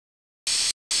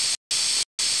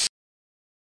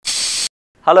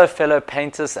Hello fellow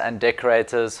painters and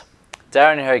decorators,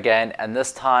 Darren here again, and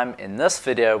this time in this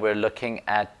video we're looking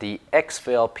at the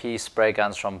XVLP spray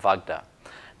guns from Wagner.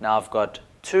 Now I've got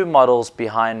two models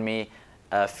behind me,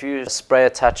 a few spray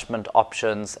attachment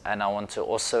options, and I want to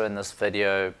also in this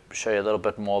video show you a little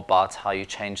bit more about how you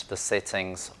change the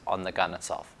settings on the gun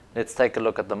itself. Let's take a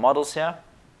look at the models here.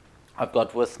 I've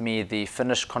got with me the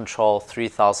Finish Control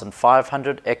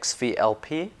 3500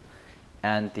 XVLP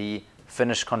and the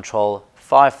Finish Control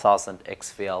 5000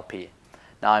 XVLP.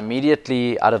 Now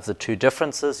immediately out of the two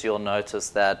differences, you'll notice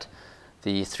that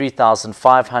the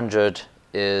 3500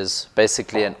 is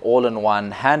basically an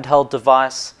all-in-one handheld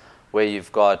device where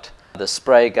you've got the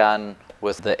spray gun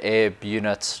with the air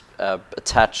unit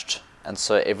attached, and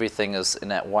so everything is in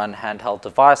that one handheld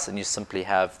device and you simply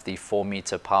have the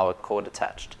 4-meter power cord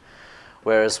attached.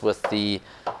 Whereas with the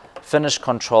Finish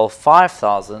Control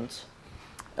 5000,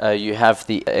 you have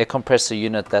the air compressor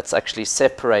unit that's actually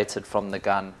separated from the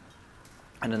gun,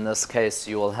 and in this case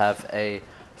you will have a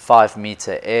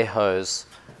 5-meter air hose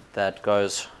that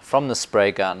goes from the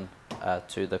spray gun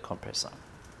to the compressor.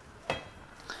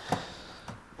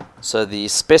 So the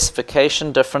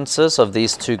specification differences of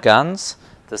these two guns: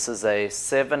 this is a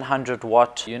 700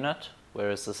 watt unit,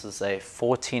 whereas this is a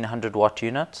 1400 watt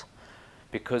unit.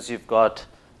 Because you've got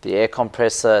the air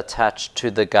compressor attached to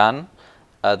the gun,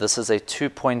 this is a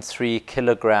 2.3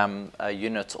 kilogram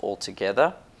unit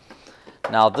altogether.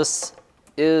 Now this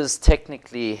is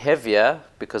technically heavier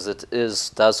because it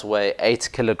does weigh 8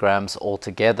 kilograms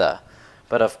altogether,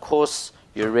 but of course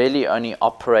you're really only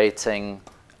operating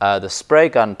the spray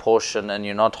gun portion and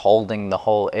you're not holding the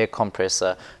whole air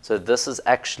compressor, so this is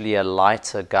actually a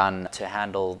lighter gun to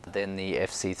handle than the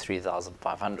FC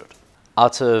 3500.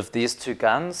 Out of these two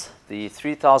guns, the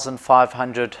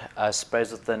 3500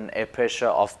 sprays with an air pressure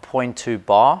of 0.2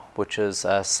 bar, which is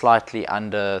slightly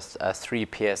under 3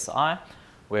 psi,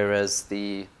 whereas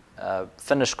the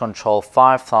Finish Control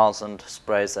 5000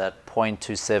 sprays at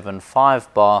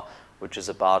 0.275 bar, which is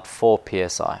about 4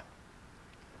 psi.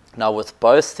 Now with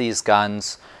both these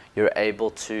guns, you're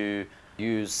able to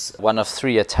use one of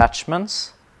 3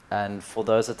 attachments. And for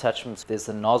those attachments, there's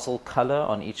a nozzle color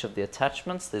on each of the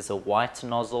attachments. There's a white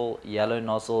nozzle, yellow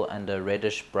nozzle, and a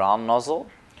reddish brown nozzle.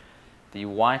 The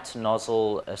white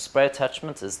nozzle spray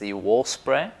attachment is the wall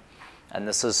spray, and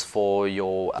this is for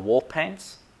your wall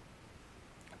paints.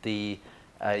 The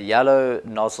yellow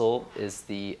nozzle is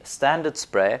the standard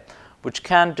spray, which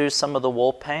can do some of the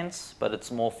wall paints, but it's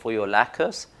more for your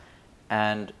lacquers.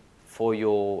 And for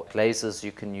your glazes,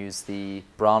 you can use the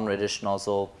brown reddish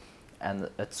nozzle, and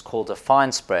it's called a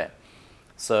fine spray.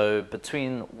 So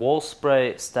between wall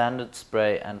spray, standard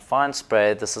spray, and fine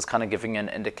spray, this is kind of giving you an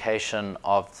indication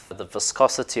of the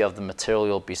viscosity of the material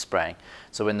you'll be spraying.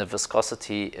 So when the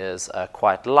viscosity is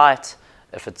quite light,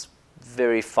 if it's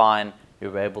very fine,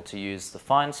 you're able to use the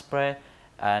fine spray,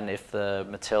 and if the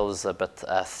material is a bit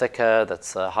thicker,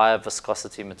 that's a higher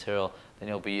viscosity material, then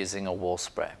you'll be using a wall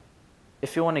spray.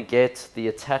 If you want to get the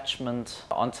attachment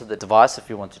onto the device,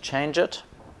 if you want to change it,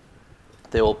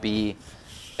 there will be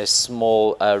a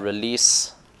small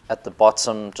release at the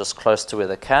bottom just close to where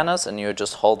the can is, and you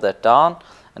just hold that down,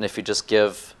 and if you just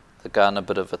give the gun a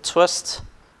bit of a twist,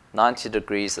 90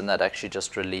 degrees, and that actually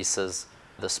just releases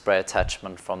the spray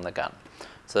attachment from the gun.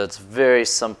 So it's very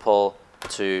simple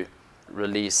to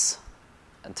release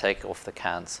and take off the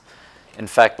cans. In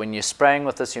fact, when you're spraying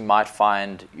with this, you might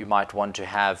find you might want to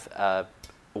have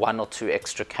 1 or 2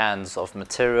 extra cans of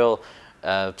material,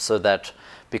 so that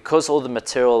because all the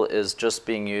material is just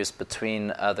being used between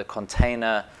the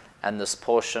container and this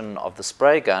portion of the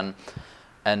spray gun,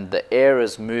 and the air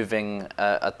is moving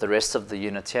at the rest of the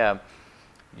unit here,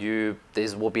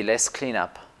 there will be less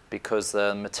cleanup because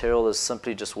the material is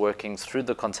simply just working through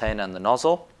the container and the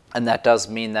nozzle. And that does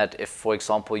mean that if, for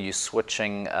example, you're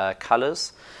switching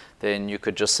colors, then you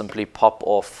could just simply pop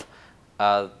off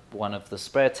one of the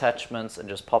spray attachments and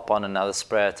just pop on another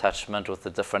spray attachment with a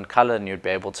different color, and you'd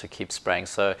be able to keep spraying.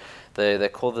 So they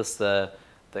call this the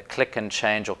click and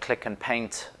change or click and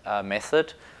paint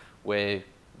method, where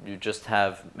you just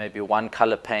have maybe one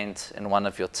color paint in one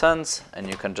of your tins and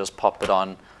you can just pop it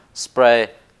on, spray,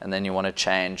 and then you want to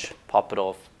change, pop it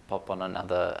off, pop on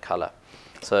another color.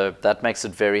 So that makes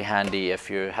it very handy if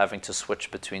you're having to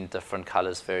switch between different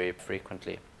colors very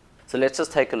frequently. So let's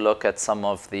just take a look at some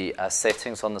of the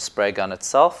settings on the spray gun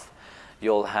itself.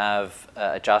 You'll have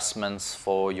adjustments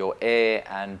for your air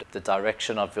and the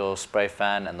direction of your spray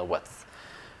fan and the width.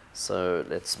 So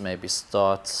let's maybe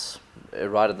start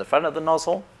right at the front of the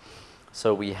nozzle.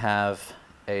 So we have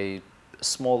a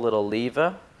small little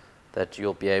lever that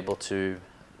you'll be able to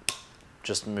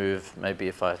just move, maybe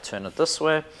if I turn it this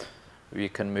way, you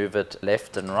can move it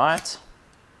left and right.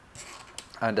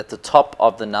 And at the top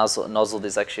of the nozzle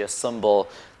there's actually a symbol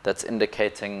that's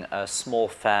indicating a small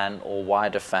fan or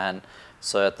wider fan.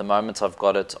 So at the moment I've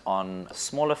got it on a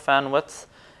smaller fan width,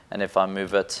 and if I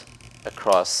move it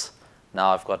across,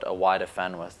 now I've got a wider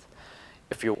fan width.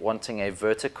 If you're wanting a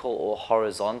vertical or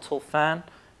horizontal fan,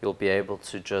 you'll be able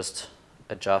to just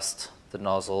adjust the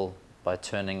nozzle by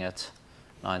turning it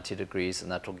 90 degrees,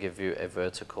 and that will give you a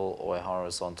vertical or a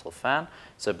horizontal fan.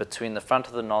 So between the front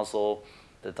of the nozzle,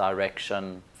 the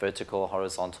direction, vertical,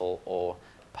 horizontal, or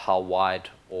how wide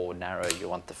or narrow you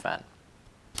want the fan.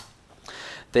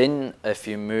 Then if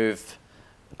you move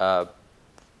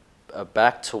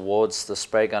back towards the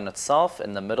spray gun itself,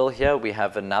 in the middle here we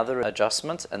have another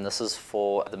adjustment, and this is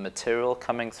for the material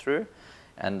coming through.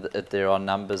 And there are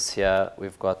numbers here.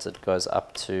 We've got, it goes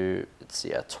up to, let's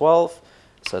see, 12.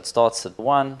 So it starts at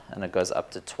 1 and it goes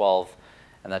up to 12,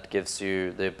 and that gives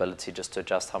you the ability just to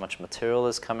adjust how much material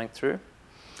is coming through.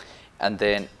 And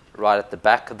then right at the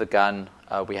back of the gun,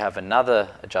 we have another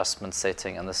adjustment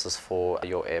setting, and this is for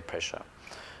your air pressure.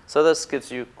 So this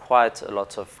gives you quite a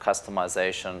lot of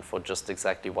customization for just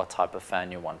exactly what type of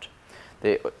fan you want.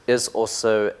 There is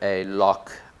also a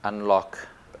lock, unlock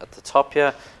at the top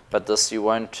here, but this you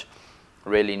won't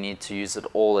really need to use it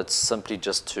all. It's simply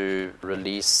just to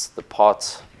release the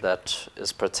part that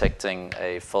is protecting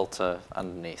a filter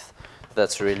underneath.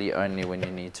 That's really only when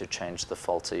you need to change the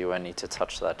filter. You won't need to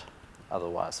touch that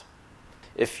otherwise.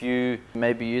 If you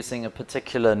may be using a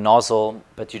particular nozzle,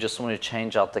 but you just want to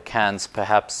change out the cans,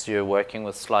 perhaps you're working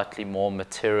with slightly more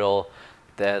material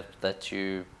that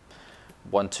you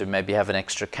want to maybe have an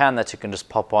extra can that you can just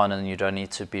pop on and you don't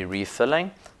need to be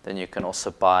refilling, then you can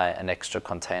also buy an extra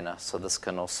container. So this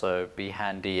can also be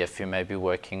handy if you may be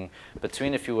working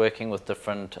if you're working with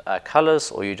different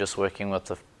colors, or you're just working with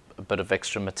a bit of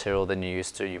extra material than you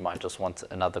used to. You might just want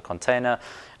another container,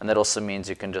 and that also means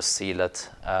you can just seal it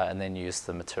and then use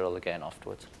the material again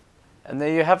afterwards. And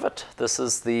there you have it. This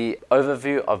is the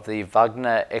overview of the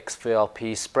Wagner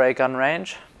XVLP spray gun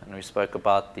range, and we spoke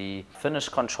about the Finish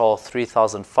Control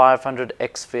 3500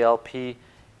 XVLP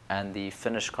and the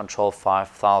Finish Control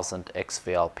 5000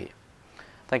 XVLP.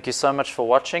 Thank you so much for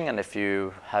watching, and if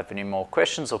you have any more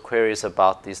questions or queries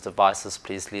about these devices,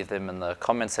 please leave them in the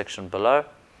comment section below.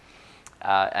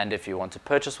 And if you want to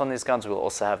purchase one of these guns, we'll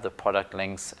also have the product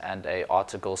links and an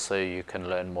article so you can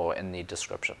learn more in the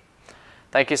description.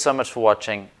 Thank you so much for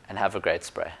watching, and have a great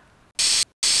spray.